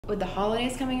with the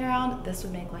holidays coming around, this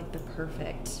would make like the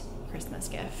perfect Christmas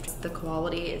gift. The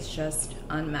quality is just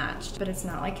unmatched, but it's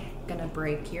not like gonna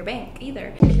break your bank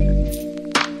either.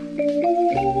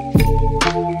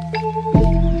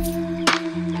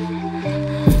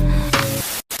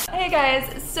 Hey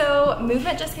guys, so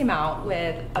Movement just came out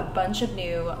with a bunch of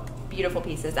new beautiful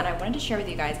pieces, and I wanted to share with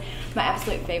you guys my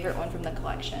absolute favorite one from the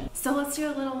collection. So let's do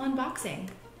a little unboxing.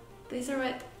 These are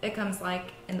what it comes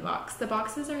like in the box. The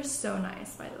boxes are so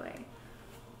nice, by the way.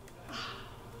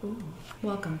 Ooh.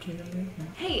 Welcome to the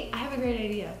Movement. Hey, I have a great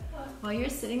idea. What? While you're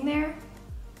sitting there,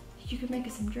 you could make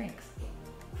us some drinks.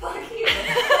 Fuck you.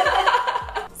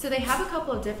 So they have a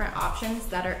couple of different options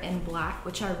that are in black,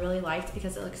 which I really liked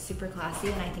because it looks super classy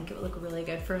and I think it would look really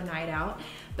good for a night out.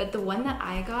 But the one that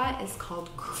I got is called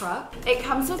Crook. It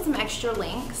comes with some extra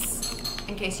links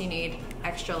in case you need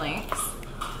extra links.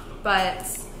 But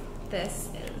this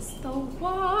is the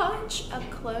watch up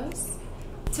close.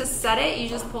 To set it, you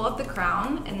just pull up the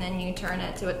crown and then you turn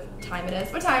it to what time it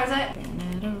is. What time is it?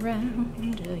 Spin it around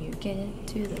until you get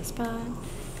to the spot.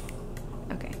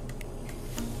 Okay.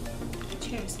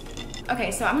 Cheers. Okay,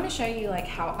 so I'm gonna show you like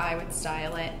how I would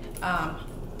style it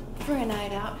for a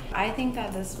night out. I think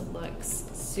that this would look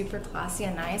super classy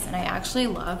and nice, and I actually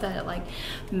love that it like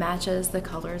matches the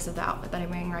colors of the outfit that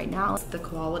I'm wearing right now. The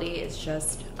quality is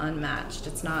just unmatched.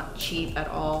 It's not cheap at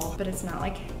all, but it's not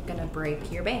like gonna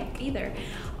break your bank either.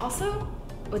 Also,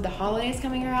 with the holidays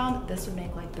coming around, this would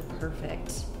make like the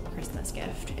perfect Christmas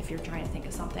gift if you're trying to think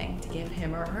of something to give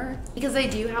him or her, because they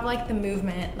do have like the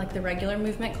Movement, like the regular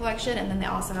Movement collection, and then they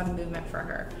also have Movement for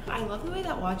her. I love the way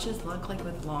that watches look like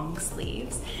with long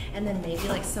sleeves and then maybe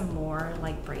like some more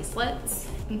like bracelets.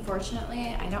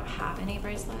 Unfortunately, I don't have any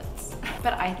bracelets,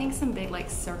 but I think some big like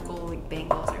circle like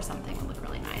bangles or something would look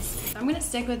really nice. I'm gonna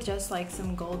stick with just like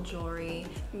some gold jewelry,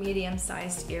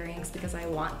 medium-sized earrings, because I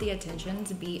want the attention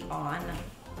to be on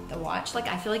the watch. Like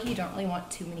I feel like you don't really want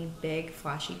too many big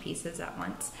flashy pieces at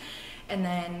once. And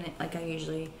then like I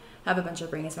usually have a bunch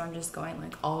of rings, so I'm just going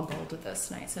like all gold with this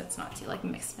tonight, so it's not too like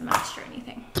mixed and matched or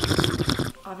anything.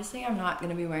 Obviously I'm not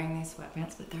gonna be wearing these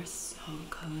sweatpants, but they're so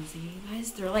cozy, you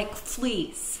guys. They're like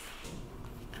fleece.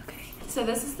 Okay, so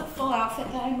this is the full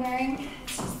outfit that I'm wearing.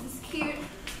 It's just this cute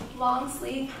long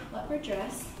sleeve leopard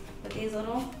dress with these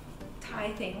little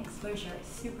tie things, which are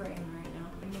super in right now.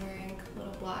 I'm wearing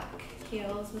little black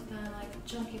heels with the like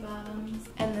chunky bottoms,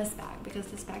 and this bag, because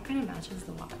this bag kind of matches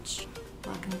the watch.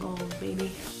 Black and gold, baby.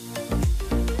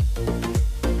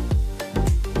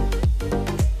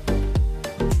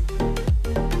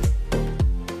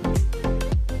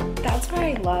 That's why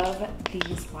I love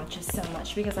these watches so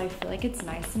much, because I feel like it's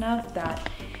nice enough that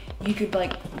you could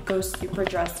like go super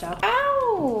dressed up.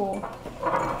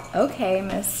 Ow! Okay,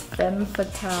 Miss Femme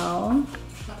Fatale.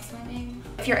 That's my name.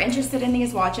 If you're interested in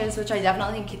these watches, which I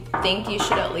definitely think you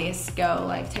should at least go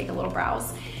like take a little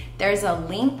browse, there's a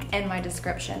link in my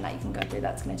description that you can go through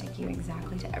that's going to take you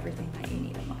exactly to everything that you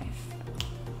need in life.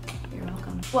 You're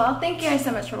welcome. Well, thank you guys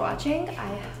so much for watching.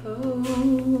 I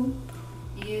hope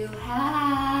you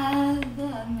have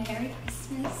a Merry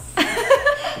Christmas.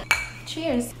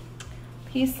 Cheers.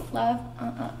 Peace, love.